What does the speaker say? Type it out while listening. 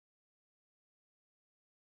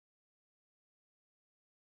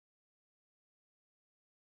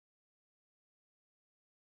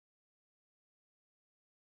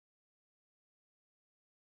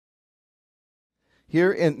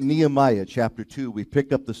Here in Nehemiah chapter 2, we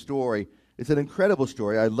pick up the story. It's an incredible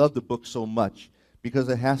story. I love the book so much because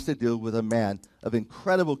it has to deal with a man of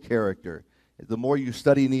incredible character. The more you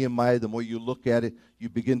study Nehemiah, the more you look at it, you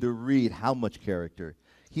begin to read how much character.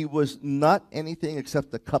 He was not anything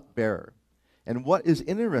except a cupbearer. And what is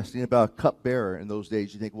interesting about a cupbearer in those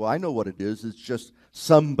days, you think, well, I know what it is. It's just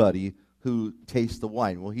somebody who tastes the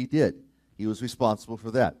wine. Well, he did. He was responsible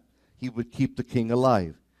for that. He would keep the king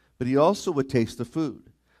alive. But he also would taste the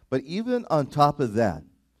food. But even on top of that,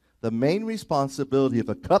 the main responsibility of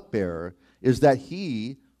a cupbearer is that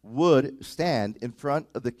he would stand in front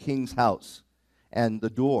of the king's house and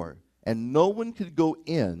the door. And no one could go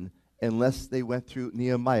in unless they went through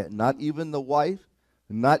Nehemiah. Not even the wife,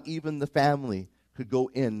 not even the family could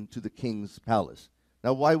go into the king's palace.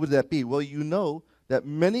 Now, why would that be? Well, you know that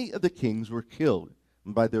many of the kings were killed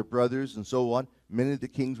by their brothers and so on. Many of the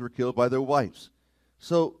kings were killed by their wives.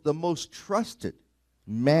 So the most trusted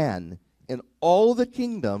man in all the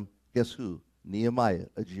kingdom, guess who? Nehemiah,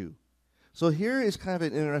 a Jew. So here is kind of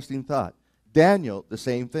an interesting thought. Daniel, the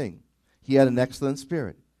same thing. He had an excellent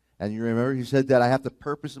spirit. And you remember he said that I have the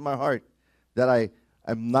purpose in my heart that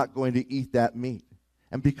I'm not going to eat that meat.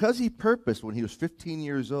 And because he purposed when he was 15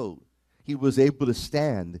 years old, he was able to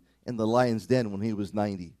stand in the lion's den when he was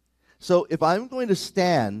 90. So if I'm going to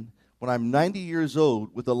stand when I'm 90 years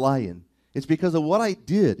old with a lion, it's because of what I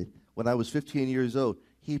did when I was 15 years old.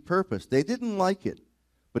 He purposed. They didn't like it.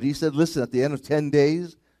 But he said, listen, at the end of 10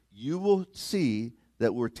 days, you will see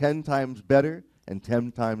that we're 10 times better and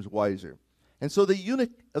 10 times wiser. And so the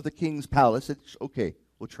eunuch of the king's palace said, okay,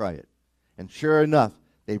 we'll try it. And sure enough,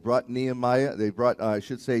 they brought Nehemiah,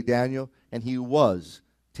 Daniel, and he was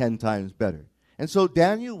 10 times better. And so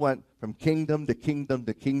Daniel went from kingdom to kingdom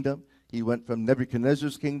to kingdom. He went from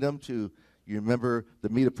Nebuchadnezzar's kingdom to, you remember, the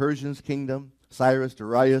Medo-Persians' kingdom, Cyrus,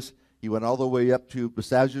 Darius. He went all the way up to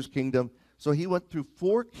Belshazzar's kingdom. So he went through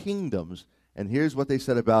 4 kingdoms, and here's what they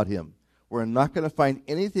said about him. We're not going to find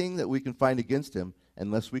anything that we can find against him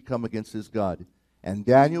unless we come against his God. And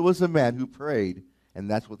Daniel was a man who prayed, and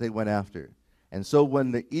that's what they went after. And so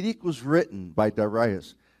when the edict was written by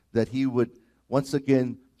Darius that he would once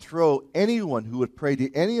again throw anyone who would pray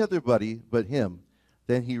to any other buddy but him,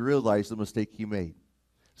 then he realized the mistake he made.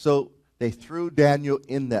 So they threw Daniel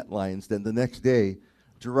in that lion's den. The next day,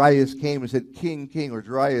 Darius came and said, King, or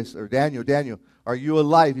Darius, or Daniel, are you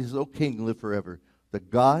alive? He says, oh, King, live forever. The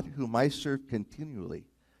God whom I serve continually,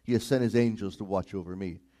 he has sent his angels to watch over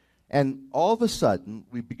me. And all of a sudden,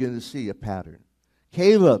 we begin to see a pattern.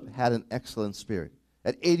 Caleb had an excellent spirit.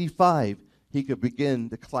 At 85, he could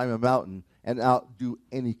begin to climb a mountain and outdo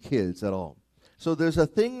any kids at all. So there's a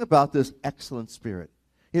thing about this excellent spirit.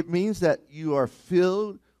 It means that you are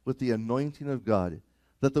filled with the anointing of God,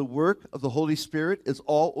 that the work of the Holy Spirit is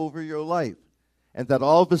all over your life, and that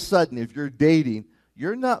all of a sudden, if you're dating,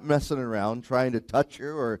 you're not messing around trying to touch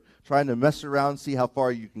her or trying to mess around, see how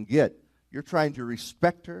far you can get. You're trying to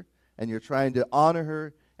respect her, and you're trying to honor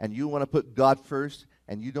her, and you want to put God first,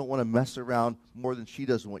 and you don't want to mess around more than she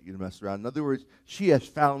doesn't want you to mess around. In other words, she has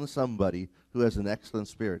found somebody who has an excellent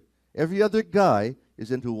spirit. Every other guy is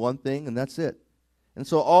into one thing, and that's it. And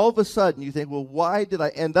so all of a sudden, you think, well, why did I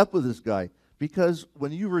end up with this guy? Because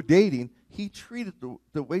when you were dating, he treated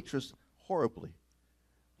the waitress horribly.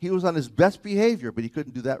 He was on his best behavior, but he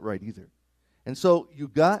couldn't do that right either. And so you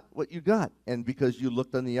got what you got, and because you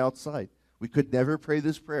looked on the outside. We could never pray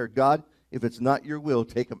this prayer. God, if it's not your will,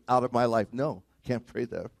 take him out of my life. No, can't pray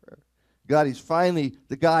that prayer. God, he's finally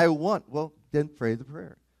the guy I want. Well, then pray the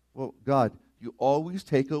prayer. Well, God, you always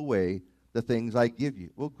take away the things I give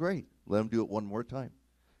you. Well, great. Let him do it one more time.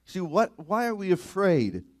 See, why are we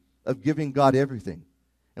afraid of giving God everything?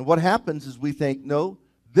 And what happens is we think, no,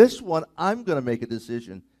 this one, I'm going to make a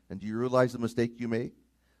decision. And do you realize the mistake you made?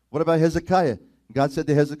 What about Hezekiah? God said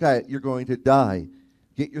to Hezekiah, you're going to die.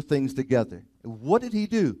 Get your things together. And what did he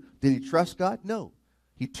do? Did he trust God? No.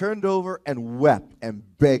 He turned over and wept and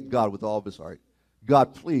begged God with all of his heart.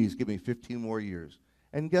 God, please give me 15 more years.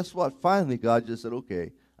 And guess what? Finally, God just said,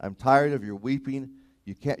 okay, I'm tired of your weeping.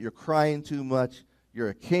 You're crying too much. You're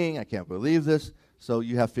a king. I can't believe this. So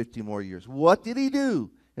you have 15 more years. What did he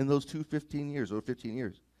do in those 15 years?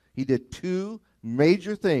 He did 2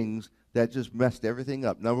 major things that just messed everything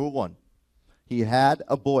up. Number 1, he had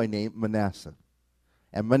a boy named Manasseh.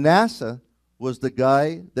 And Manasseh was the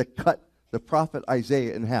guy that cut the prophet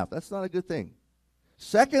Isaiah in half. That's not a good thing.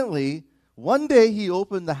 Secondly, one day he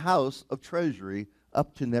opened the house of treasury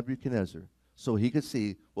up to Nebuchadnezzar so he could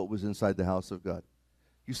see what was inside the house of God.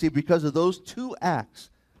 You see, because of those 2 acts,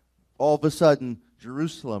 all of a sudden,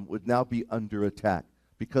 Jerusalem would now be under attack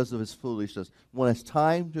because of his foolishness. When it's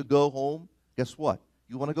time to go home, guess what?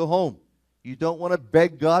 You want to go home. You don't want to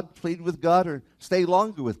beg God, plead with God, or stay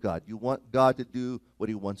longer with God. You want God to do what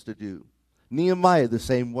he wants to do. Nehemiah, the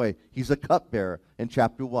same way. He's a cupbearer in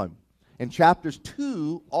chapter 1. In chapters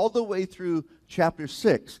 2, all the way through chapter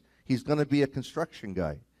 6, he's going to be a construction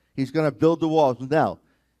guy. He's going to build the walls. Now,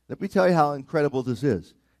 let me tell you how incredible this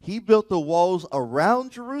is. He built the walls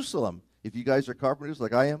around Jerusalem. If you guys are carpenters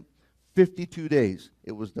like I am, 52 days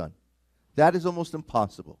it was done. That is almost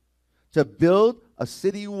impossible. To build a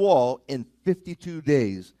city wall in 52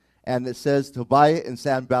 days. And it says Tobiah and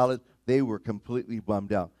Sanballat, they were completely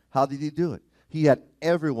bummed out. How did he do it? He had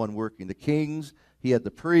everyone working. The kings, he had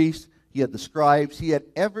the priests, he had the scribes, he had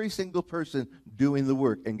every single person doing the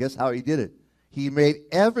work. And guess how he did it? He made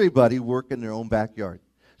everybody work in their own backyard.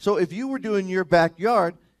 So if you were doing your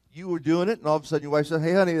backyard, you were doing it, and all of a sudden your wife said,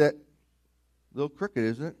 hey, honey, that little crooked,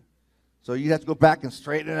 isn't it? So you have to go back and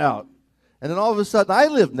straighten it out. And then all of a sudden, I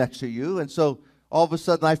live next to you, and so all of a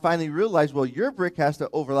sudden I finally realized, well, your brick has to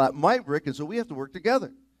overlap my brick, and so we have to work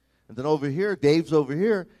together. And then over here, Dave's over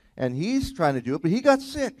here, and he's trying to do it, but he got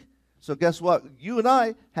sick. So guess what? You and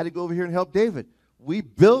I had to go over here and help David. We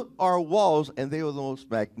built our walls, and they were the most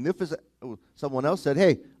magnificent. Someone else said,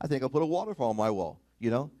 hey, I think I'll put a waterfall on my wall, you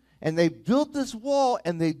know. And they built this wall,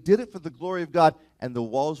 and they did it for the glory of God, and the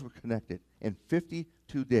walls were connected in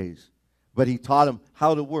 52 days. But he taught them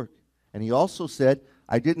how to work. And he also said,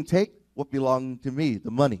 I didn't take what belonged to me,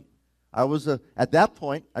 the money. At that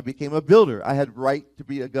point, I became a builder. I had right to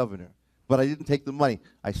be a governor. But I didn't take the money.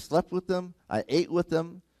 I slept with them. I ate with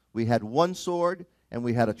them. We had one sword, and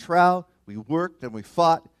we had a trowel. We worked, and we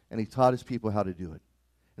fought, and he taught his people how to do it.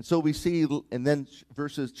 And so we see, and then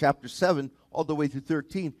verses chapter 7 all the way through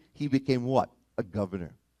 13, he became what? A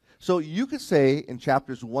governor. So you could say in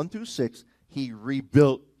chapters 1 through 6, he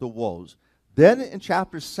rebuilt the walls. Then in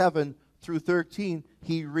chapters 7 through 13,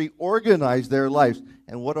 he reorganized their lives.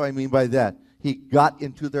 And what do I mean by that? He got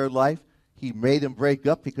into their life. He made them break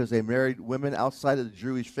up because they married women outside of the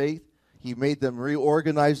Jewish faith. He made them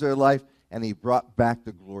reorganize their life, and he brought back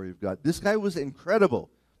the glory of God. This guy was incredible,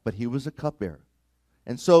 but he was a cupbearer.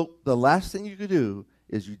 And so the last thing you could do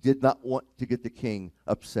is you did not want to get the king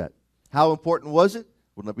upset. How important was it?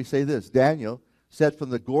 Well, let me say this. Daniel said, from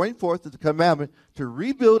the going forth of the commandment to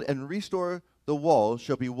rebuild and restore the walls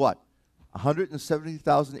shall be what?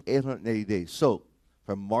 170,880 days. So,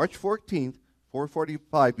 from March 14th,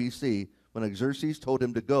 445 BC, when Xerxes told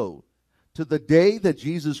him to go, to the day that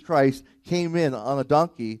Jesus Christ came in on a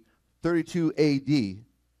donkey, 32 AD,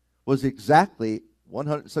 was exactly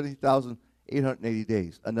 170,880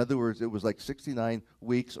 days. In other words, it was like 69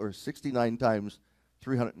 weeks or 69 times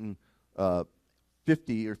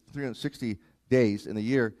 350 or 360 days in a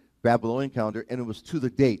year, Babylonian calendar, and it was to the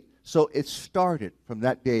date. So it started from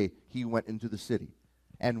that day he went into the city.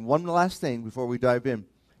 And one last thing before we dive in,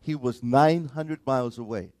 he was 900 miles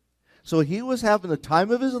away. So he was having the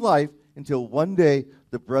time of his life until one day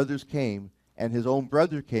the brothers came, and his own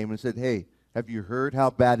brother came and said, hey, have you heard how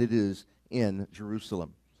bad it is in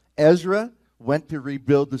Jerusalem? Ezra went to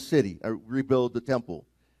rebuild the city, or rebuild the temple.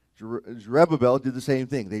 Zerubbabel did the same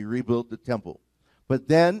thing. They rebuilt the temple. But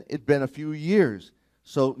then it'd been a few years.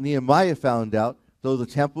 So Nehemiah found out, though the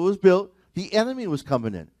temple was built, the enemy was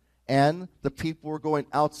coming in. And the people were going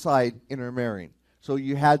outside intermarrying. So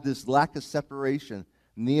you had this lack of separation.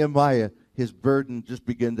 Nehemiah, his burden just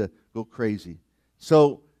began to go crazy.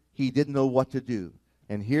 So he didn't know what to do.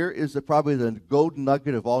 And here is probably the golden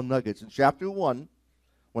nugget of all nuggets. In chapter 1,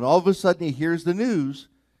 when all of a sudden he hears the news,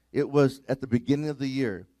 it was at the beginning of the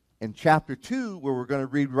year. In chapter 2, where we're going to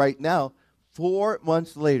read right now, 4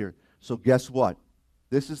 months later. So guess what?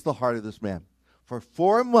 This is the heart of this man. For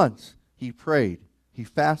 4 months, he prayed, he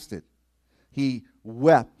fasted, he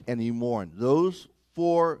wept, and he mourned. Those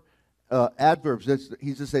 4 adverbs,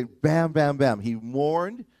 he's just saying, bam, bam, bam. He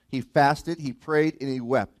mourned, he fasted, he prayed, and he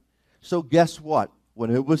wept. So guess what?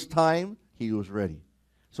 When it was time, he was ready.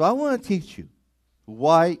 So I want to teach you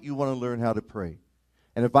why you want to learn how to pray.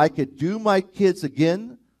 And if I could do my kids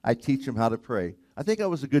again, I'd teach them how to pray. I think I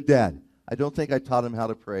was a good dad. I don't think I taught them how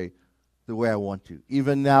to pray the way I want to.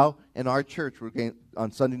 Even now in our church,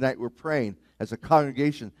 on Sunday night, we're praying as a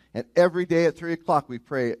congregation. And every day at 3 o'clock, we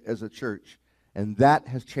pray as a church. And that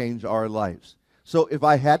has changed our lives. So if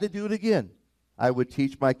I had to do it again, I would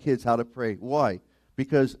teach my kids how to pray. Why?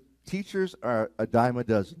 Because teachers are a dime a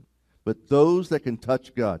dozen. But those that can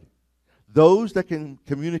touch God, those that can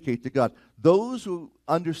communicate to God, those who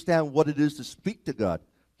understand what it is to speak to God,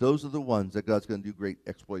 those are the ones that God's going to do great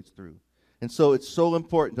exploits through. And so it's so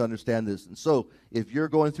important to understand this. And so if you're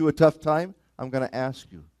going through a tough time, I'm going to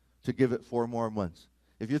ask you to give it 4 more months.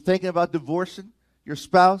 If you're thinking about divorcing your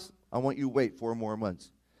spouse, I want you to wait 4 more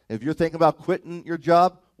months. If you're thinking about quitting your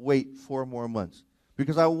job, wait 4 more months.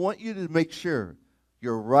 Because I want you to make sure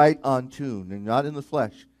you're right on tune and not in the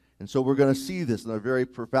flesh. And so we're going to see this in a very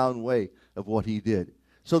profound way of what he did.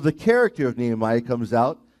 So the character of Nehemiah comes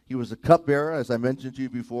out. He was a cupbearer, as I mentioned to you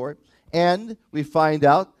before. And we find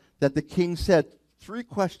out that the king said 3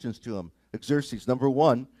 questions to him. Xerxes, number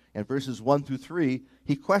 1, and verses 1 through 3,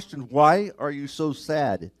 he questioned, why are you so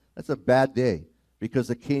sad? That's a bad day, because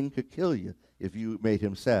the king could kill you if you made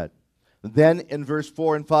him sad. Then in verse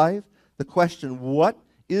 4 and 5, the question, what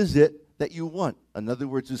is it that you want? In other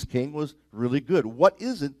words, this king was really good. What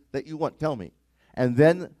is it that you want? Tell me. And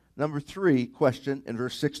then number 3 question in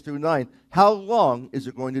verse 6 through 9, how long is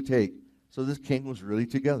it going to take? So this king was really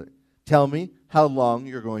together. Tell me how long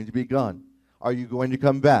you're going to be gone. Are you going to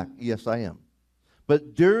come back? Yes, I am.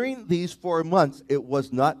 But during these 4 months, it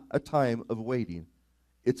was not a time of waiting.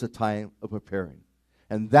 It's a time of preparing.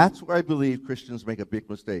 And that's where I believe Christians make a big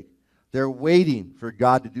mistake. They're waiting for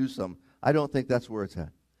God to do something. I don't think that's where it's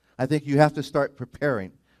at. I think you have to start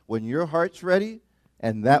preparing. When your heart's ready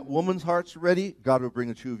and that woman's heart's ready, God will bring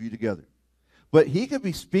the 2 of you together. But he could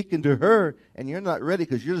be speaking to her and you're not ready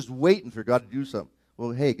because you're just waiting for God to do something.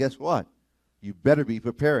 Well, hey, guess what? You better be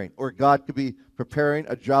preparing. Or God could be preparing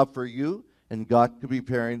a job for you and God could be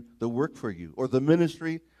preparing the work for you. Or the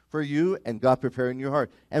ministry for you and God preparing your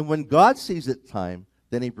heart. And when God sees it time,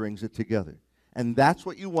 then he brings it together. And that's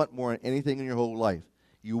what you want more than anything in your whole life.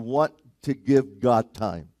 You want to give God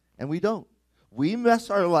time. And we don't. We mess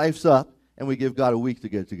our lives up and we give God a week to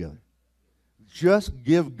get it together. Just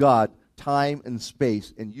give God time and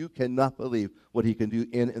space and you cannot believe what he can do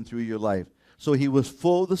in and through your life. So he was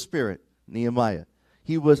full of the Spirit, Nehemiah.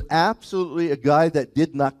 He was absolutely a guy that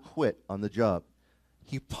did not quit on the job.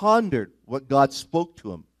 He pondered what God spoke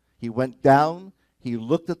to him. He went down, he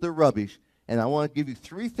looked at the rubbish, and I want to give you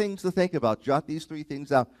 3 things to think about. Jot these 3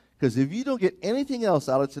 things out, because if you don't get anything else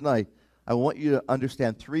out of tonight, I want you to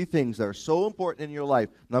understand 3 things that are so important in your life.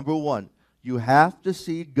 Number 1, you have to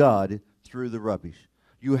see God through the rubbish.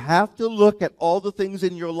 You have to look at all the things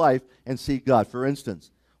in your life and see God. For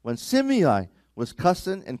instance, when Shimei was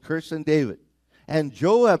cussing and cursing David, and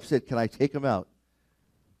Joab said, can I take him out?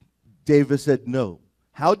 David said, no.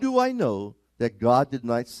 How do I know that God did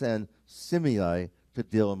not send Shimei to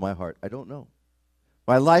deal in my heart? I don't know.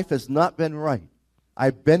 My life has not been right.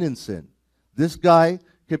 I've been in sin. This guy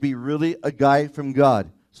could be really a guy from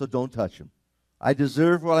God, so don't touch him. I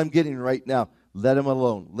deserve what I'm getting right now. Let him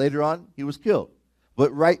alone. Later on, he was killed.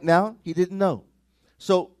 But right now, he didn't know.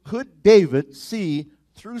 So could David see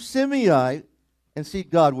through Shimei and see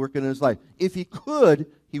God working in his life? If he could,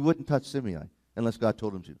 he wouldn't touch Shimei unless God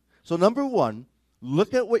told him to. So number 1,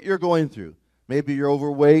 look at what you're going through. Maybe you're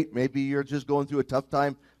overweight. Maybe you're just going through a tough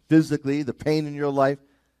time physically, the pain in your life.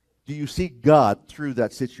 Do you see God through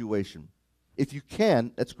that situation? If you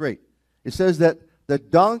can, that's great. It says that the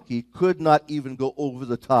donkey could not even go over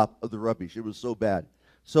the top of the rubbish. It was so bad.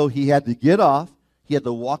 So he had to get off. He had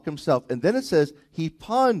to walk himself. And then it says he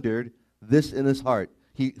pondered this in his heart.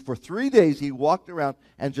 For 3 days, he walked around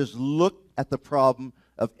and just looked at the problem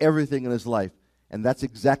of everything in his life. And that's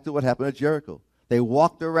exactly what happened at Jericho. They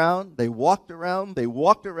walked around, they walked around, they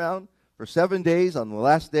walked around for 7 days. On the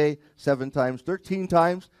last day, 7 times, 13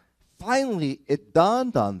 times. Finally, it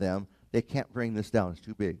dawned on them, they can't bring this down. It's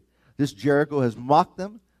too big. This Jericho has mocked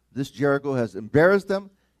them. This Jericho has embarrassed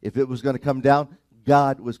them. If it was going to come down,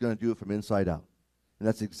 God was going to do it from inside out. And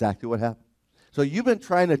that's exactly what happened. So you've been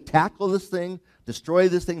trying to tackle this thing, destroy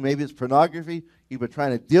this thing. Maybe it's pornography. You've been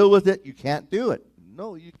trying to deal with it. You can't do it.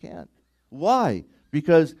 No, you can't. Why?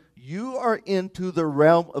 Because you are into the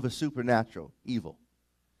realm of a supernatural evil.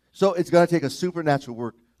 So it's going to take a supernatural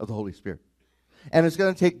work of the Holy Spirit. And it's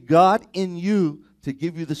going to take God in you to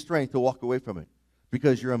give you the strength to walk away from it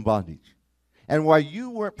because you're in bondage. And while you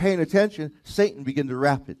weren't paying attention, Satan began to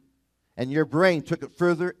wrap it. And your brain took it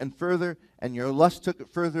further and further, and your lust took it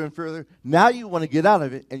further and further. Now you want to get out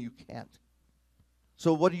of it, and you can't.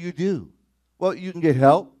 So what do? Well, you can get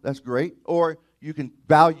help. That's great. Or you can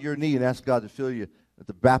bow your knee and ask God to fill you with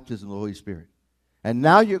the baptism of the Holy Spirit. And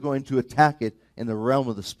now you're going to attack it in the realm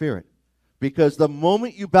of the Spirit. Because the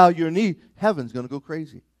moment you bow your knee, heaven's going to go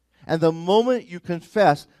crazy. And the moment you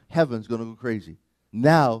confess, heaven's going to go crazy.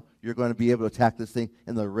 Now you're going to be able to attack this thing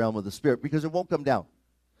in the realm of the Spirit because it won't come down.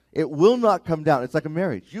 It will not come down. It's like a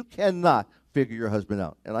marriage. You cannot figure your husband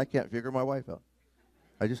out. And I can't figure my wife out.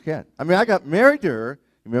 I just can't. I mean, I got married to her,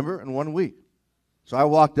 remember, in 1 week. So I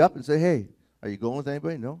walked up and said, hey, are you going with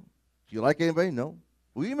anybody? No. Do you like anybody? No.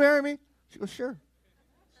 Will you marry me? She goes, sure.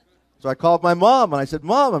 So I called my mom, and I said,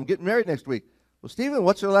 Mom, I'm getting married next week. Well, Stephen,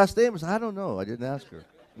 what's her last name? I said, I don't know. I didn't ask her.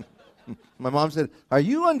 My mom said, "Are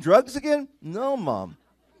you on drugs again?" "No, Mom."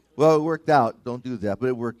 Well, it worked out. Don't do that, but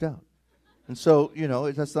it worked out. And so,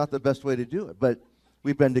 that's not the best way to do it. But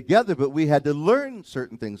we've been together, but we had to learn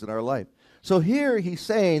certain things in our life. So here he's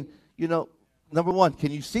saying, number one,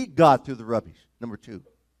 can you see God through the rubbish? Number two,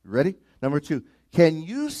 you ready? Number two, can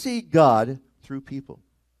you see God through people?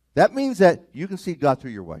 That means that you can see God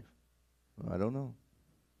through your wife. Well, I don't know.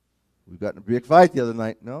 We got in a big fight the other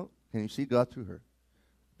night. No, can you see God through her?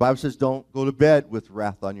 The Bible says don't go to bed with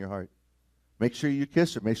wrath on your heart. Make sure you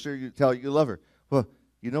kiss her. Make sure you tell her you love her. Well,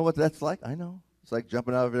 you know what that's like? I know. It's like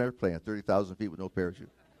jumping out of an airplane at 30,000 feet with no parachute.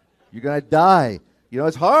 You're going to die.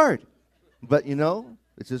 It's hard. But,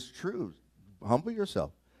 it's just true. Humble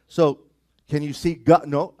yourself. So, can you see God?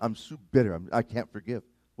 No, I'm so bitter. I can't forgive.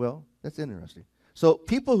 Well, that's interesting. So,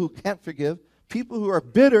 people who can't forgive, people who are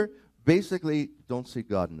bitter, basically don't see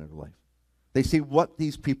God in their life. They see what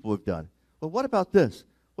these people have done. Well, what about this?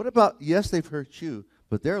 What about, yes, they've hurt you,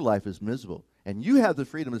 but their life is miserable. And you have the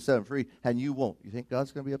freedom to set them free, and you won't. You think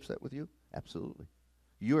God's going to be upset with you? Absolutely.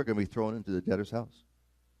 You are going to be thrown into the debtor's house.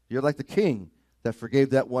 You're like the king that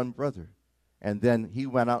forgave that one brother. And then he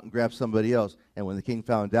went out and grabbed somebody else. And when the king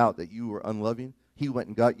found out that you were unloving, he went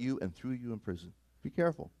and got you and threw you in prison. Be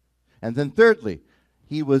careful. And then thirdly,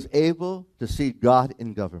 he was able to see God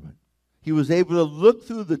in government. He was able to look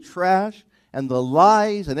through the trash and the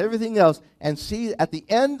lies and everything else and see at the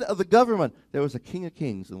end of the government there was a King of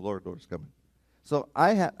Kings and Lord of Lords coming. So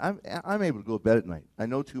I'm able to go to bed at night. I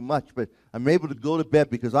know too much, but I'm able to go to bed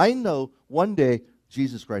because I know one day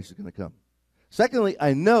Jesus Christ is going to come. Secondly,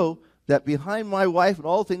 I know that behind my wife and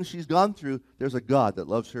all things she's gone through, there's a God that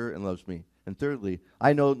loves her and loves me. And thirdly,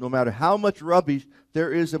 I know no matter how much rubbish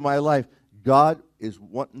there is in my life, God is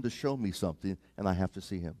wanting to show me something, and I have to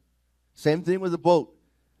see him. Same thing with the boat.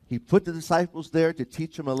 He put the disciples there to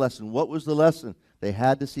teach them a lesson. What was the lesson? They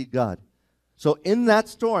had to see God. So in that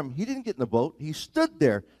storm, he didn't get in the boat. He stood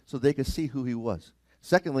there so they could see who he was.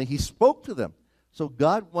 Secondly, he spoke to them. So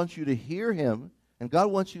God wants you to hear him, and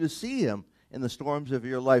God wants you to see him in the storms of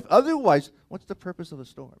your life. Otherwise, what's the purpose of a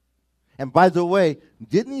storm? And by the way,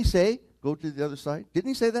 didn't he say, go to the other side? Didn't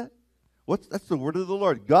he say that? That's the word of the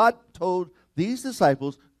Lord. God told these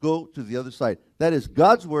disciples, go to the other side. That is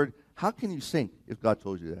God's word. How can you sink if God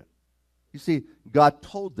told you that? You see, God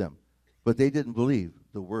told them, but they didn't believe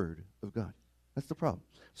the word of God. That's the problem.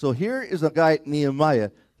 So here is a guy,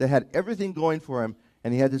 Nehemiah, that had everything going for him,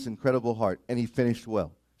 and he had this incredible heart, and he finished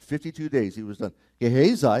well. 52 days he was done.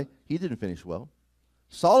 Gehazi, he didn't finish well.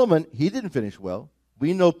 Solomon, he didn't finish well.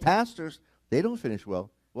 We know pastors, they don't finish well.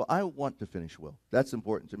 Well, I want to finish well. That's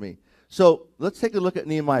important to me. So let's take a look at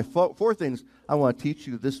Nehemiah. Four things I want to teach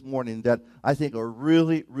you this morning that I think are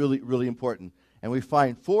really, really, really important. And we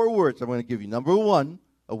find 4 words I'm going to give you. Number 1,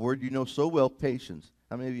 a word you know so well, patience.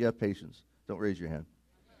 How many of you have patience? Don't raise your hand.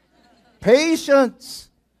 Patience!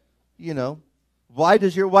 Why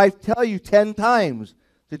does your wife tell you 10 times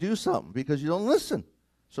to do something? Because you don't listen.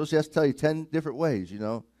 So she has to tell you 10 different ways,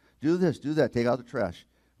 Do this, do that, take out the trash.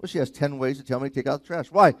 Well, she has 10 ways to tell me to take out the trash.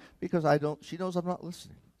 Why? Because she knows I'm not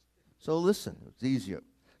listening. So listen. It's easier.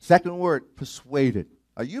 Second word, persuaded.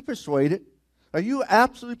 Are you persuaded? Are you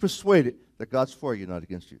absolutely persuaded that God's for you, not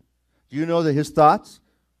against you? Do you know that his thoughts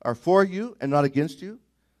are for you and not against you?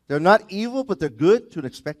 They're not evil, but they're good to an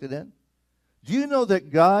expected end. Do you know that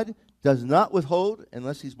God does not withhold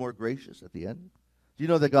unless he's more gracious at the end? Do you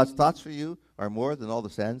know that God's thoughts for you are more than all the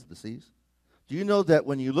sands of the seas? Do you know that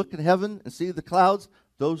when you look in heaven and see the clouds,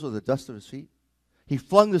 those are the dust of his feet? He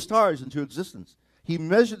flung the stars into existence. He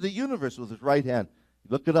measured the universe with his right hand.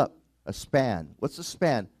 Look it up. A span. What's a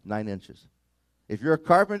span? 9 inches. If you're a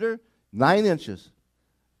carpenter, 9 inches.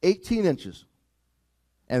 18 inches.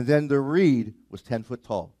 And then the reed was 10 foot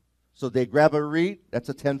tall. So they grab a reed, that's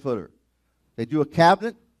a 10-footer. They do a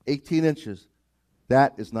cabinet, 18 inches.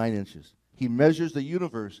 That is 9 inches. He measures the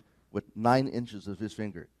universe with 9 inches of his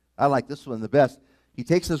finger. I like this one the best. He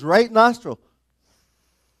takes his right nostril,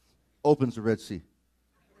 opens the Red Sea.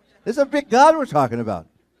 This is a big God we're talking about,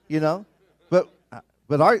 But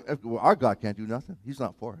our God can't do nothing. He's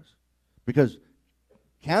not for us. Because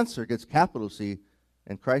cancer gets capital C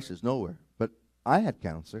and Christ is nowhere. But I had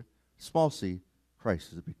cancer, small c,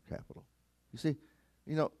 Christ is a big capital. You see,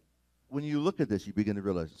 when you look at this, you begin to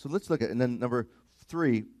realize it. So let's look at it. And then number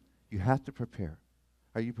 3, you have to prepare.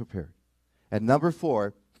 Are you prepared? And number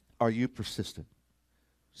 4, are you persistent?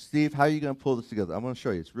 Steve, how are you going to pull this together? I'm going to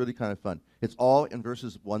show you. It's really kind of fun. It's all in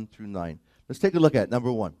verses 1 through 9. Let's take a look at it.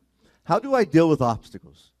 Number 1. How do I deal with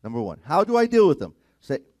obstacles? Number 1. How do I deal with them?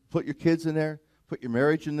 Say, put your kids in there. Put your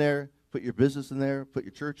marriage in there. Put your business in there. Put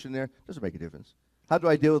your church in there. Doesn't make a difference. How do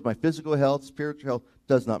I deal with my physical health, spiritual health?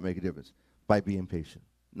 Does not make a difference. By being patient.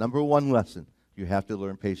 Number one lesson, you have to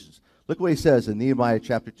learn patience. Look what he says in Nehemiah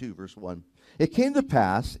chapter 2, verse 1. It came to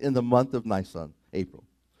pass in the month of Nisan, April,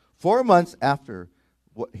 4 months after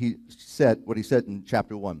what he said in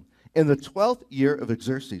chapter 1. In the 12th year of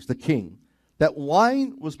Xerxes, the king, that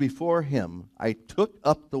wine was before him. I took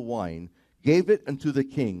up the wine, gave it unto the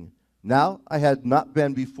king. Now I had not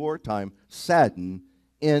been before time saddened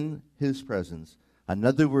in his presence. In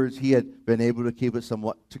other words, he had been able to keep it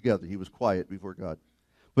somewhat together. He was quiet before God.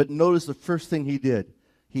 But notice the first thing he did.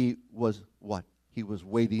 He was what? He was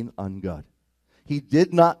waiting on God. He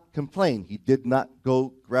did not complain. He did not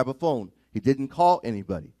go grab a phone. He didn't call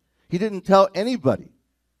anybody. He didn't tell anybody.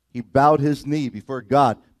 He bowed his knee before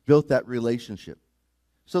God, built that relationship.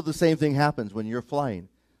 So the same thing happens when you're flying.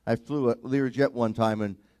 I flew a Learjet one time,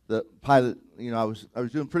 and the pilot, I was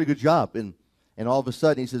doing a pretty good job, and all of a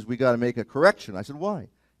sudden he says, we got to make a correction. I said, why?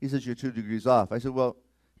 He says, you're 2 degrees off. I said, well,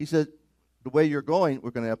 he said, the way you're going, we're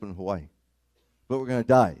going to end up in Hawaii. But we're going to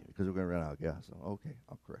die because we're going to run out of gas. So, okay,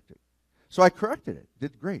 I'll correct it. So I corrected it.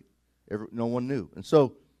 Did great. No one knew. And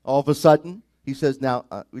so all of a sudden, he says, now,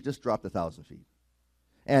 we just dropped 1,000 feet.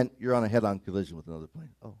 And you're on a head-on collision with another plane.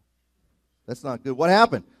 Oh, that's not good. What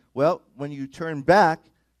happened? Well, when you turn back,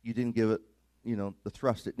 you didn't give it, the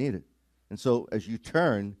thrust it needed. And so as you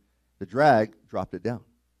turn, the drag dropped it down.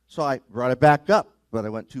 So I brought it back up, but I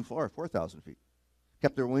went too far, 4,000 feet.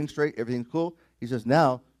 Kept their wings straight, everything's cool. He says,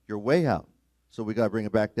 now you're way out, so we got to bring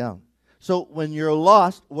it back down. So when you're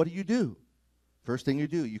lost, what do? First thing you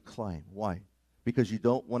do, you climb. Why? Because you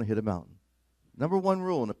don't want to hit a mountain. Number one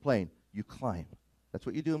rule in a plane, you climb. That's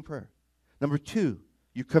what you do in prayer. Number 2,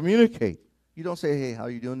 you communicate. You don't say, hey, how are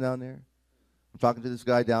you doing down there? I'm talking to this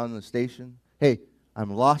guy down in the station. Hey, I'm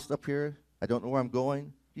lost up here. I don't know where I'm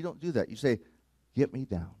going. You don't do that. You say, get me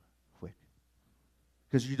down quick.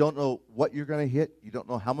 Because you don't know what you're going to hit. You don't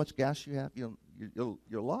know how much gas you have.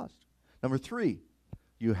 You're lost. Number 3,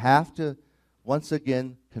 you have to, once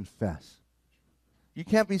again, confess. You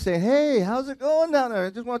can't be saying, hey, how's it going down there? I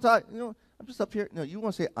just want to talk. I'm just up here. No, you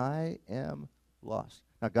want to say, I am lost.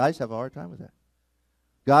 Now, guys have a hard time with that.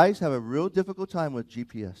 Guys have a real difficult time with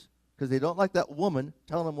GPS because they don't like that woman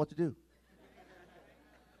telling them what to do.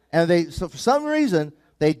 And so for some reason,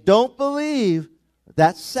 they don't believe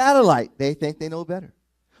that satellite. They think they know better.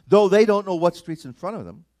 Though they don't know what street's in front of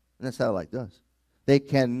them, and that satellite does. They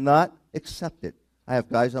cannot accept it. I have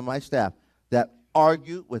guys on my staff that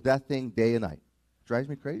argue with that thing day and night. It drives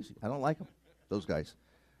me crazy. I don't like them, those guys.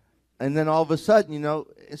 And then all of a sudden,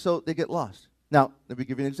 so they get lost. Now, let me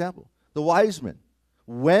give you an example. The wise men.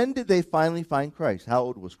 When did they finally find Christ? How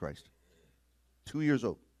old was Christ? 2 years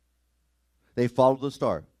old. They followed the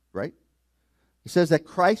star, right? It says that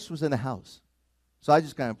Christ was in a house. So I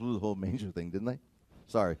just kind of blew the whole manger thing, didn't I?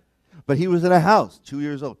 Sorry. But he was in a house, 2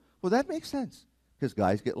 years old. Well, that makes sense because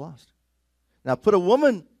guys get lost. Now, put a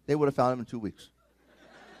woman, they would have found him in 2 weeks.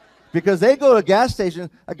 Because they go to a gas station.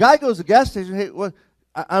 A guy goes to a gas station. Hey,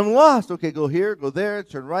 I'm lost. Okay, go here, go there,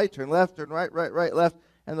 turn right, turn left, turn right, right, left.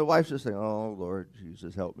 And the wife's just saying, oh, Lord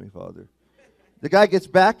Jesus, help me, Father. The guy gets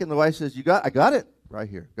back, and the wife says, I got it. Right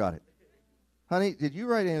here, got it. Honey, did you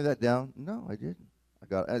write any of that down? No, I didn't. I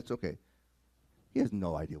got it. It's okay. He has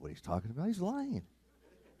no idea what he's talking about. He's lying.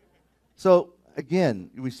 So,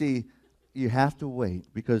 again, we see you have to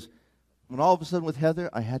wait. Because when all of a sudden with Heather,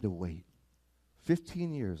 I had to wait.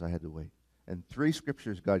 15 years I had to wait. And 3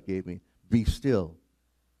 scriptures God gave me. Be still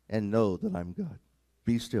and know that I'm God.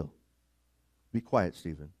 Be still. Be quiet,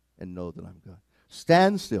 Stephen, and know that I'm God.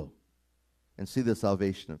 Stand still and see the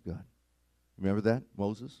salvation of God. Remember that,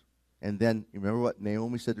 Moses? And then, you remember what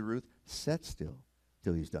Naomi said to Ruth? Sit still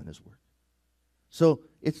till he's done his work. So,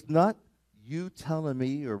 it's not you telling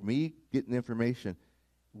me or me getting information.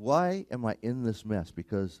 Why am I in this mess?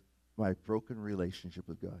 Because my broken relationship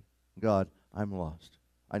with God. God, I'm lost.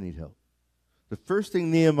 I need help. The first thing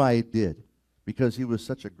Nehemiah did, because he was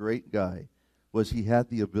such a great guy, was he had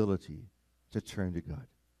the ability to turn to God.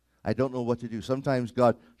 I don't know what to do. Sometimes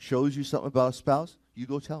God shows you something about a spouse, you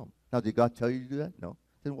go tell him. Now, did God tell you to do that? No.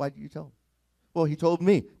 Then why did you tell him? Well, he told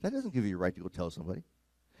me. That doesn't give you a right to go tell somebody.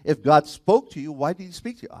 If God spoke to you, why did he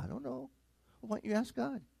speak to you? I don't know. Well, why don't you ask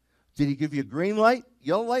God? Did he give you a green light,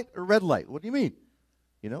 yellow light, or red light? What do you mean?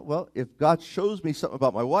 Well, if God shows me something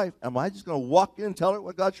about my wife, am I just going to walk in and tell her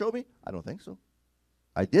what God showed me? I don't think so.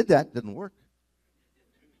 I did that. Didn't work.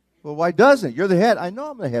 Well, why doesn't it? You're the head. I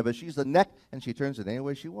know I'm the head, but she's the neck, and she turns it any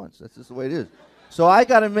way she wants. That's just the way it is. So I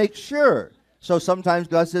got to make sure. So sometimes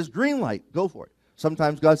God says green light. Go for it.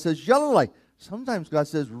 Sometimes God says yellow light. Sometimes God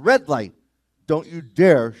says red light. Don't you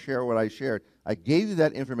dare share what I shared. I gave you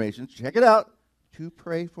that information. Check it out. to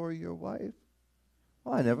pray for your wife?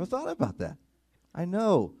 Oh, I never thought about that. I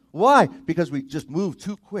know. Why? Because we just move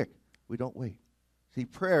too quick. We don't wait. See,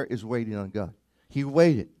 prayer is waiting on God. He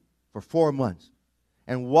waited for 4 months.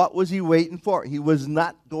 And what was he waiting for? He was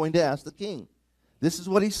not going to ask the king. This is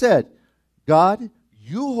what he said. God,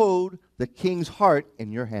 you hold the king's heart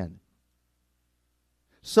in your hand.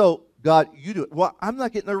 So, God, you do it. Well, I'm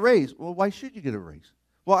not getting a raise. Well, why should you get a raise?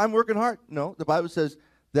 Well, I'm working hard. No, the Bible says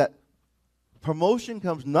that promotion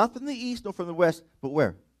comes not from the east nor from the west, but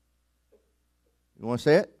where? You want to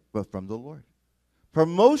say it? But from the Lord.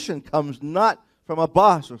 Promotion comes not from a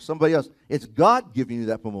boss or somebody else. It's God giving you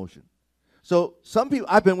that promotion. So some people,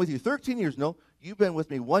 I've been with you 13 years. No, you've been with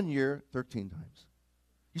me 1 year, 13 times.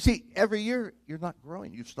 You see, every year you're not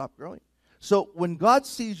growing. You've stopped growing. So when God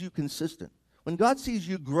sees you consistent, when God sees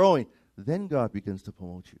you growing, then God begins to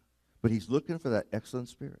promote you. But he's looking for that excellent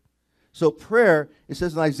spirit. So prayer, it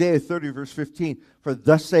says in Isaiah 30, verse 15, for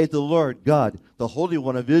thus saith the Lord God, the Holy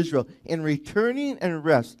One of Israel, in returning and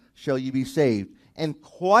rest shall ye be saved, and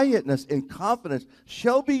quietness and confidence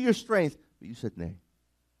shall be your strength. But you said nay.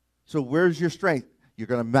 So where's your strength? You're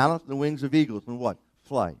going to mount up the wings of eagles and what?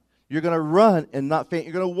 Fly. You're going to run and not faint.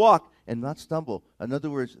 You're going to walk and not stumble. In other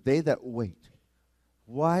words, they that wait.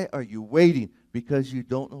 Why are you waiting? Because you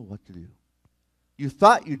don't know what to do. You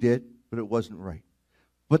thought you did, but it wasn't right.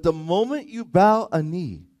 But the moment you bow a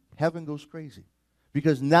knee, heaven goes crazy.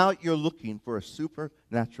 Because now you're looking for a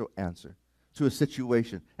supernatural answer to a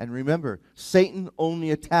situation. And remember, Satan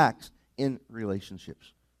only attacks in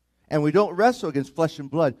relationships. And we don't wrestle against flesh and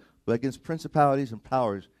blood, but against principalities and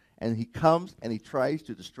powers. And he comes and he tries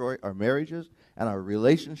to destroy our marriages and our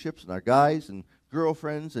relationships and our guys and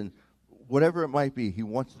girlfriends and whatever it might be. He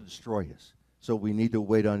wants to destroy us. So we need to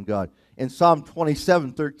wait on God. In Psalm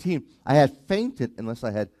 27:13, I had fainted unless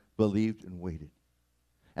I had believed and waited.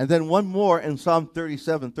 And then one more in Psalm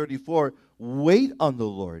 37:34, wait on the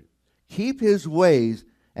Lord. Keep his ways,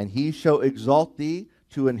 and he shall exalt thee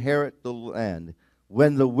to inherit the land.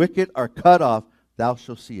 When the wicked are cut off, thou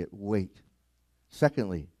shalt see it. Wait.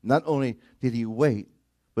 Secondly, not only did he wait,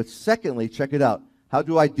 but secondly, check it out. How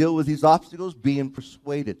do I deal with these obstacles? Being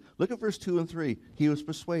persuaded. Look at verse 2 and 3. He was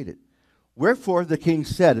persuaded. Wherefore the king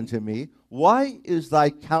said unto me, why is thy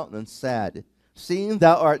countenance sad, seeing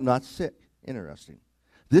thou art not sick? Interesting.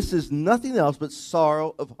 This is nothing else but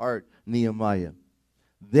sorrow of heart, Nehemiah.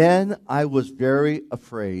 Then I was very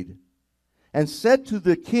afraid, and said to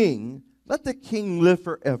the king, let the king live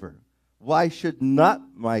forever. Why should not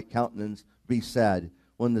my countenance be sad,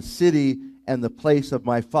 when the city and the place of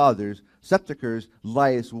my fathers' sepulchres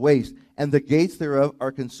lieth waste, and the gates thereof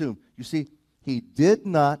are consumed? You see, he did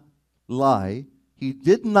not lie. He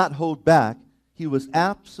did not hold back. He was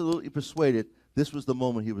absolutely persuaded this was the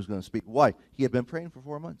moment he was going to speak. Why? He had been praying for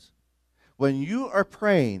 4 months. When you are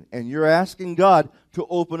praying and you're asking God to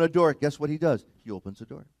open a door, guess what he does? He opens a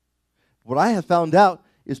door. What I have found out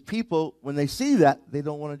is people, when they see that, they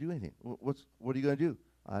don't want to do anything. What are you going to do?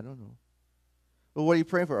 I don't know. Well, what are you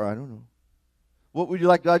praying for? I don't know. What would you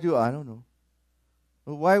like God to do? I don't know.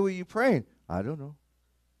 Well, why were you praying? I don't know.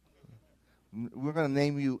 We're going to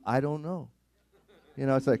name you I don't know. You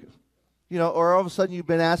know, it's like, you know, or all of a sudden you've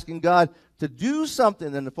been asking God to do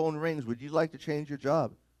something and the phone rings. Would you like to change your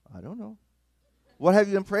job? I don't know. What have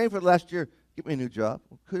you been praying for the last year? Give me a new job.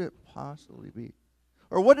 What could it possibly be?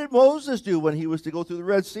 Or what did Moses do when he was to go through the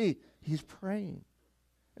Red Sea? He's praying.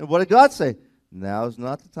 And what did God say? Now's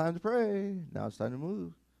not the time to pray. Now it's time to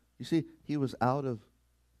move. You see, he was out of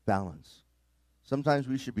balance. Sometimes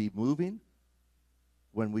we should be moving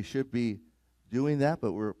when we should be doing that,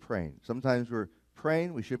 but we're praying. Sometimes we're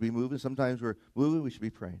praying, we should be moving. Sometimes we're moving, we should be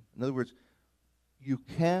praying. In other words, you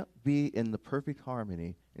can't be in the perfect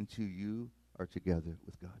harmony until you are together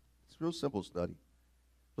with God. It's a real simple study.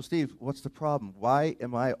 Well, Steve, what's the problem? Why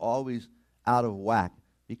am I always out of whack?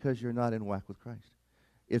 Because you're not in whack with Christ.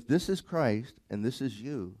 If this is Christ and this is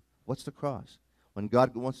you, what's the cross? When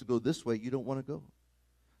God wants to go this way, you don't want to go.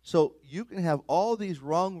 So you can have all these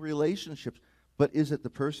wrong relationships, but is it the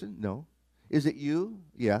person? No. Is it you?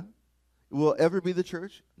 Yeah. Will it ever be the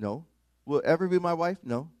church? No. Will it ever be my wife?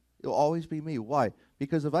 No. It'll always be me. Why?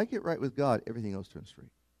 Because if I get right with God, everything else turns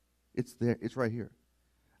straight. It's there. It's right here.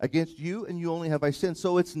 Against you and you only have I sinned.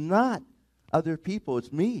 So it's not other people.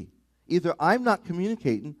 It's me. Either I'm not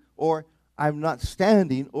communicating, or I'm not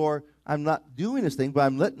standing, or I'm not doing this thing, but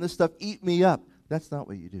I'm letting this stuff eat me up. That's not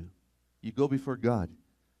what you do. You go before God.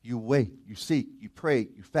 You wait. You seek. You pray.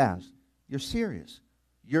 You fast. You're serious.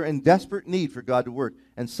 You're in desperate need for God to work.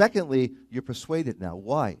 And secondly, you're persuaded now.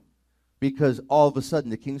 Why? Because all of a sudden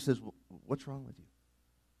the king says, what's wrong with you?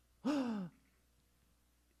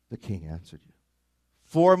 The king answered you.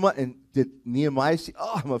 4 months. And did Nehemiah see,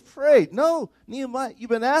 oh, I'm afraid? No, Nehemiah, you've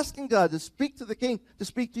been asking God to speak to the king, to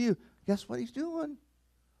speak to you. Guess what he's doing?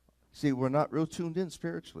 See, we're not real tuned in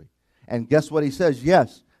spiritually. And guess what he says?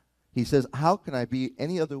 Yes. He says, how can I be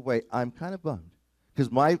any other way? I'm kind of bummed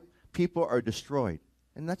because my people are destroyed.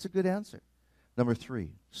 And that's a good answer. Number 3,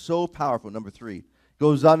 so powerful. Number 3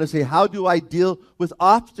 goes on to say, how do I deal with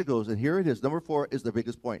obstacles? And here it is. Number 4 is the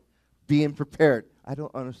biggest point. Being prepared. I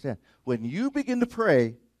don't understand. When you begin to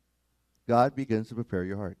pray, God begins to prepare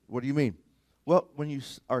your heart. What do you mean? Well, when you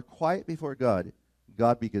are quiet before God,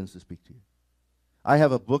 God begins to speak to you. I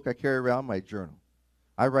have a book I carry around, my journal.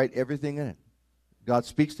 I write everything in it. God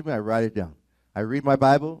speaks to me, I write it down. I read my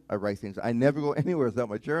Bible, I write things. I never go anywhere without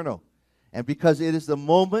my journal. And because it is the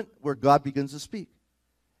moment where God begins to speak.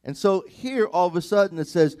 And so here, all of a sudden, it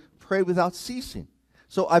says, pray without ceasing.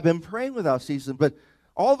 So I've been praying without ceasing, but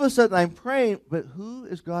all of a sudden I'm praying, but who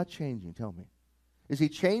is God changing? Tell me. Is he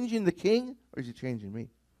changing the king, or is he changing me?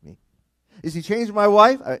 Me. Is he changing my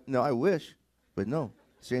wife? No, I wish, but no,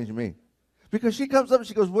 he's changing me. Because she comes up and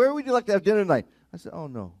she goes, where would you like to have dinner tonight? I said, oh,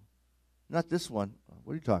 no, not this one.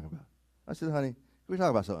 What are you talking about? I said, honey, can we talk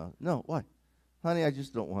about something else? No, why? Honey, I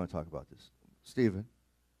just don't want to talk about this. Stephen,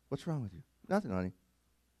 what's wrong with you? Nothing, honey.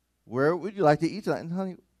 Where would you like to eat tonight? And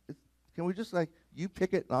honey, can we just you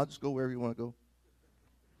pick it and I'll just go wherever you want to go?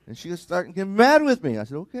 And she was starting to get mad with me. I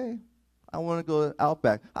said, okay, I want to go to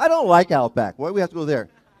Outback. I don't like Outback. Why do we have to go there?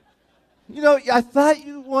 I thought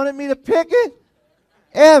you wanted me to pick it.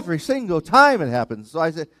 Every single time it happens. So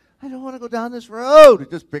I said, I don't want to go down this road.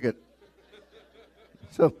 Just pick it.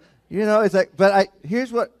 So, it's like, but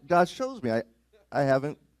here's what God shows me. I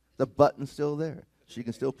haven't, the button's still there. She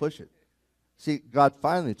can still push it. See, God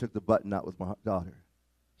finally took the button out with my daughter.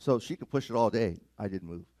 So she could push it all day. I didn't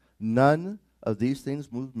move. None of these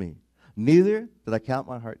things moved me. Neither did I count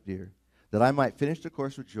my heart dear, that I might finish the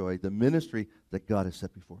course with joy, the ministry that God has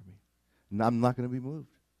set before me. And I'm not going to be moved.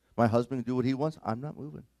 My husband can do what he wants. I'm not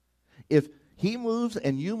moving. If he moves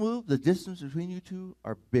and you move, the distance between you two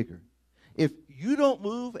are bigger. If you don't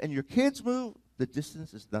move and your kids move, the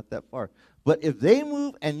distance is not that far. But if they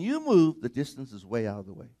move and you move, the distance is way out of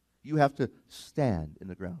the way. You have to stand in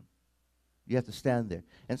the ground. You have to stand there.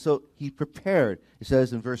 And so he prepared. It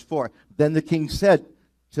says in verse 4, then the king said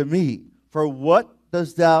to me, for what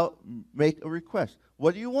dost thou make a request?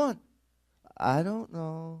 What do you want? I don't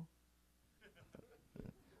know.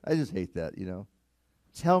 I just hate that,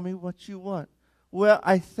 Tell me what you want. Well,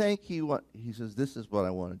 I think he says, this is what I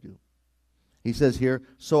want to do. He says here,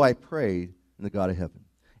 so I prayed in the God of heaven.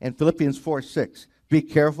 And Philippians 4:6, be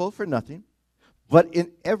careful for nothing, but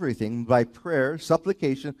in everything by prayer,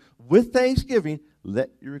 supplication, with thanksgiving, let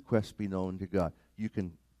your requests be known to God. You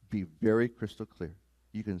can be very crystal clear.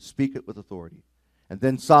 You can speak it with authority. And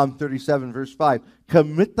then Psalm 37, verse 5,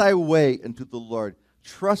 commit thy way unto the Lord.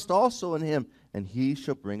 Trust also in him, and he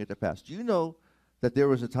shall bring it to pass. Do you know that there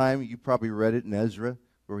was a time, you probably read it in Ezra,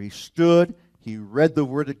 where he stood, he read the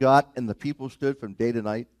word of God, and the people stood from day to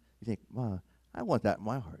night? You think, Ma, I want that in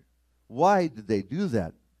my heart. Why did they do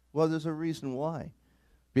that? Well, there's a reason why.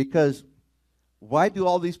 Because why do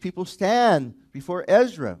all these people stand before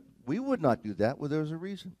Ezra? We would not do that. Well, there was a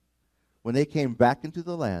reason. When they came back into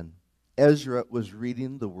the land, Ezra was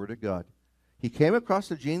reading the word of God. He came across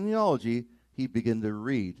the genealogy, he began to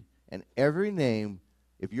read. And every name,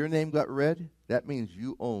 if your name got read, that means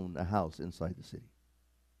you own a house inside the city.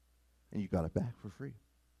 And you got it back for free.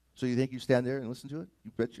 So you think you stand there and listen to it?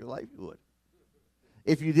 You bet your life you would.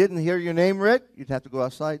 If you didn't hear your name read, you'd have to go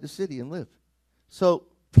outside the city and live. So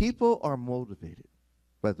people are motivated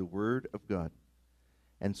by the word of God.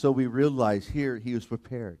 And so we realize here he was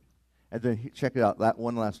prepared. And then check it out, that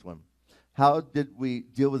one last one. How did we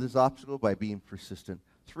deal with this obstacle? By being persistent.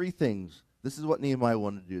 3 things. This is what Nehemiah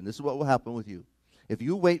wanted to do, and this is what will happen with you. If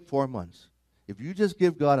you wait 4 months, if you just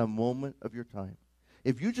give God a moment of your time,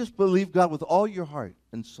 if you just believe God with all your heart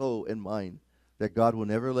and soul and mind, that God will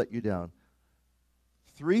never let you down.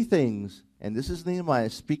 3 things, and this is Nehemiah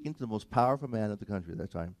speaking to the most powerful man of the country at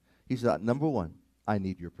that time. He said, number 1, I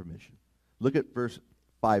need your permission. Look at verse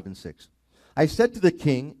 5 and 6. I said to the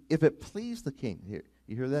king, if it please the king, here,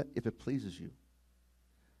 you hear that? If it pleases you.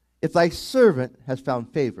 If thy servant has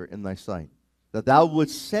found favor in thy sight, that thou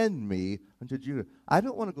wouldst send me unto Judah. I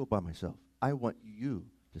don't want to go by myself. I want you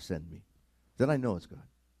to send me. Then I know it's God.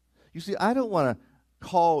 You see, I don't want to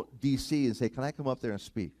call D.C. and say, can I come up there and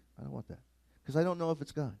speak? I don't want that. Because I don't know if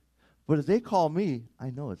it's God. But if they call me,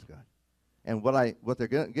 I know it's God. And what they're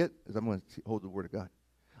going to get is I'm going to hold the word of God.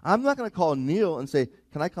 I'm not going to call Neil and say,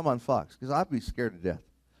 can I come on Fox? Because I'd be scared to death.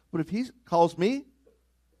 But if he calls me,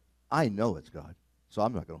 I know it's God. So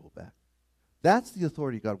I'm not going to hold back. That's the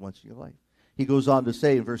authority God wants in your life. He goes on to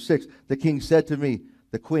say in verse 6, the king said to me,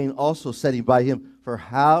 the queen also sitting by him, for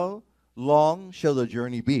how long shall the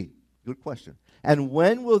journey be? Good question. And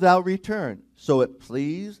when wilt thou return? So it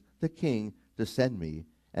pleased the king to send me,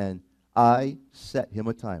 and I set him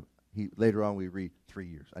a time. Later on we read 3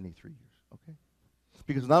 years. I need 3 years, okay?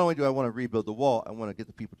 Because not only do I want to rebuild the wall, I want to get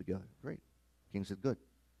the people together. Great. King said, good.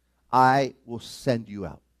 I will send you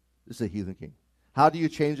out. This is a heathen king. How do you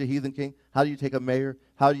change a heathen king? How do you take a mayor?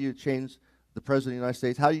 How do you change the president of the United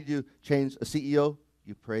States? How do you change a CEO?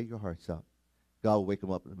 You pray your hearts out. God will wake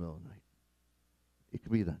them up in the middle of the night. It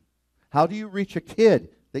can be done. How do you reach a kid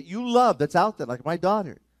that you love that's out there, like my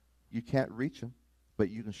daughter? You can't reach him, but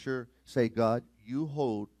you can sure say, God, you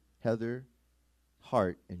hold Heather's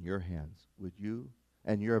heart in your hands. Would you?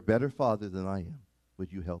 And you're a better father than I am.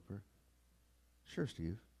 Would you help her? Sure,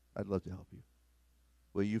 Steve. I'd love to help you.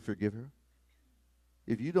 Will you forgive her?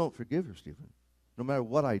 If you don't forgive her, Stephen, no matter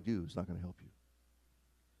what I do, it's not going to help you.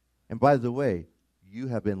 And by the way, you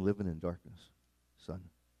have been living in darkness, son,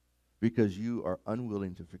 because you are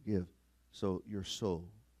unwilling to forgive, so your soul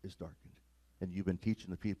is darkened. And you've been teaching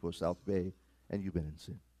the people of South Bay, and you've been in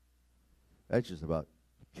sin. That just about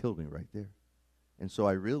killed me right there. And so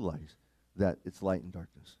I realized that it's light and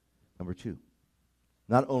darkness. Number 2,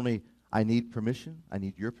 not only I need permission, I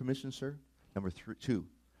need your permission, sir. Number 2,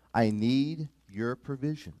 I need your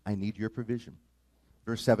provision. I need your provision.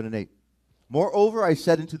 Verse 7 and 8. Moreover, I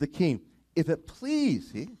said unto the king, if it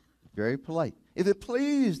please, see, very polite, if it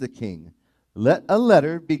please the king, let a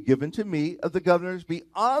letter be given to me of the governors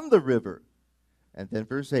beyond the river. And then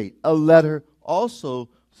verse 8, a letter also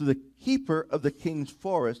to the keeper of the king's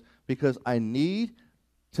forest, because I need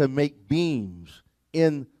to make beams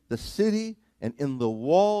in the city and in the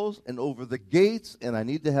walls and over the gates, and I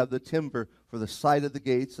need to have the timber for the side of the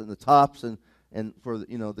gates and the tops and for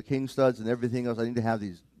the king studs and everything else. I need to have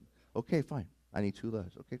these. Okay, fine. I need 2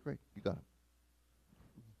 letters. Okay, great. You got them.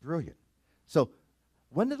 Brilliant. So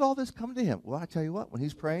when did all this come to him? Well, I tell you what, when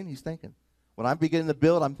he's praying, he's thinking. When I'm beginning to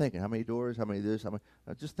build, I'm thinking, how many doors, how many this, how many,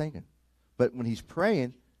 just thinking. But when he's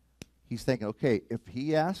praying, he's thinking, okay, if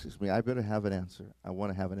he asks me, I better have an answer. I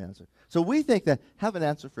want to have an answer. So we think that have an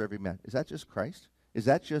answer for every man. Is that just Christ? Is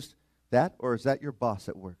that just that, or is that your boss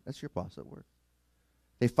at work? That's your boss at work.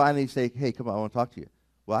 They finally say, hey, come on, I want to talk to you.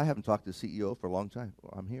 Well, I haven't talked to the CEO for a long time.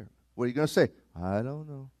 Well, I'm here. What are you going to say? I don't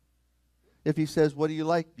know. If he says, what do you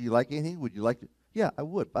like? Do you like anything? Would you like to? Yeah, I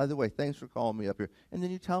would. By the way, thanks for calling me up here. And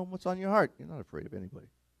then you tell him what's on your heart. You're not afraid of anybody.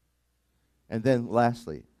 And then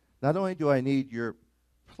lastly, not only do I need your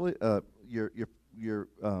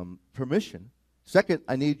permission, second,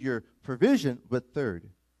 I need your provision, but third,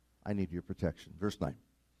 I need your protection. Verse 9.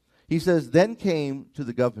 He says, then came to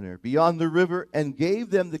the governor beyond the river and gave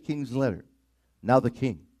them the king's letter. Now the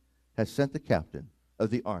king has sent the captain of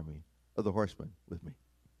the army of the horsemen with me.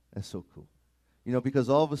 That's so cool. Because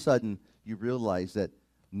all of a sudden you realize that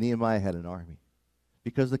Nehemiah had an army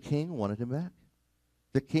because the king wanted him back.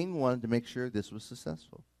 The king wanted to make sure this was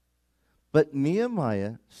successful. But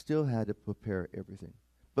Nehemiah still had to prepare everything.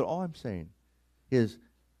 But all I'm saying is,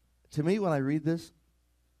 to me, when I read this,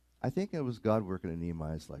 I think it was God working in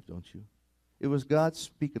Nehemiah's life, don't you? It was God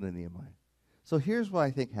speaking to Nehemiah. So here's what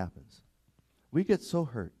I think happens. We get so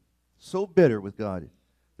hurt, so bitter with God,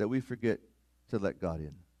 that we forget to let God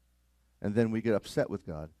in. And then we get upset with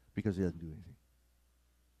God because he doesn't do anything.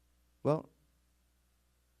 Well,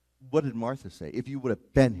 what did Martha say? If you would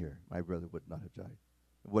have been here, my brother would not have died.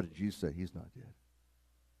 What did Jesus say? He's not dead.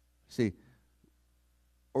 See,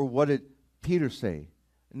 or what did Peter say?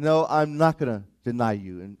 No, I'm not going to deny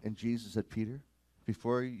you. And Jesus said, Peter,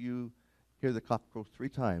 before you hear the cock crow 3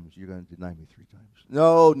 times, you're going to deny me 3 times.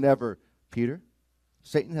 No, never, Peter.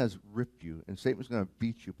 Satan has ripped you, and Satan's going to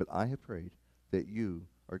beat you, but I have prayed that you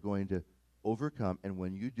are going to overcome, and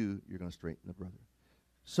when you do, you're going to strengthen the brother.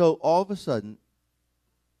 So all of a sudden,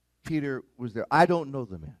 Peter was there. I don't know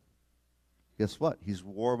the man. Guess what? He's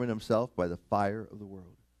warming himself by the fire of the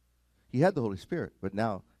world. He had the Holy Spirit, but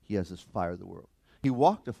now he has this fire of the world. He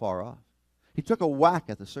walked afar off. He took a whack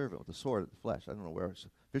at the servant with the sword of the flesh. I don't know where a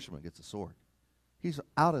fisherman gets a sword. He's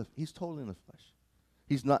totally in the flesh.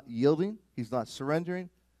 He's not yielding. He's not surrendering.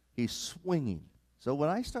 He's swinging. So when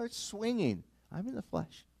I start swinging, I'm in the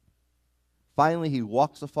flesh. Finally, he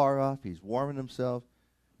walks afar off. He's warming himself.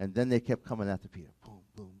 And then they kept coming after Peter. Boom,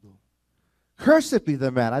 boom, boom. Cursed be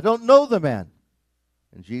the man. I don't know the man.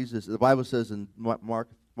 And Jesus, the Bible says in Mark,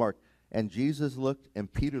 and Jesus looked,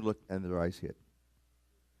 and Peter looked, and their eyes hit.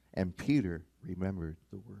 And Peter remembered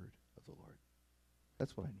the word of the Lord.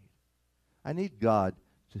 That's what I need. I need God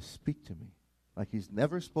to speak to me like he's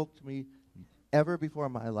never spoke to me ever before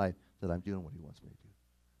in my life, that I'm doing what he wants me to do.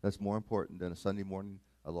 That's more important than a Sunday morning,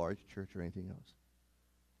 a large church, or anything else.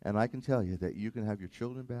 And I can tell you that you can have your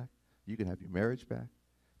children back, you can have your marriage back,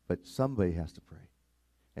 but somebody has to pray.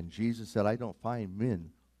 And Jesus said, I don't find men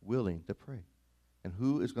willing to pray. And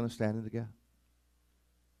who is going to stand in the gap?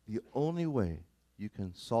 The only way you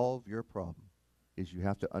can solve your problem is you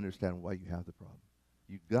have to understand why you have the problem.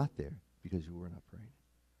 You got there because you were not praying.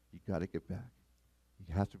 You got to get back.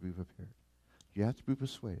 You have to be prepared. You have to be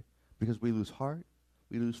persuaded. Because we lose heart,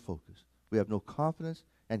 we lose focus. We have no confidence.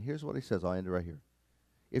 And here's what he says. I'll end it right here.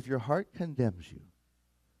 If your heart condemns you,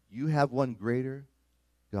 you have one greater,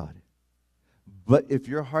 God. But if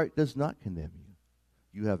your heart does not condemn you,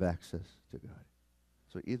 you have access to God.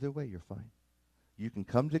 So either way, you're fine. You can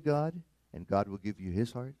come to God, and God will give you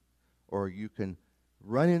his heart, or you can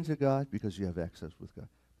run into God because you have access with God.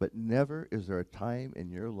 But never is there a time in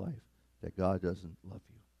your life that God doesn't love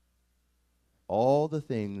you. All the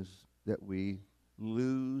things that we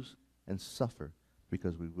lose and suffer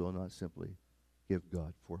because we will not simply give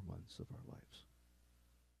God 4 months of our lives.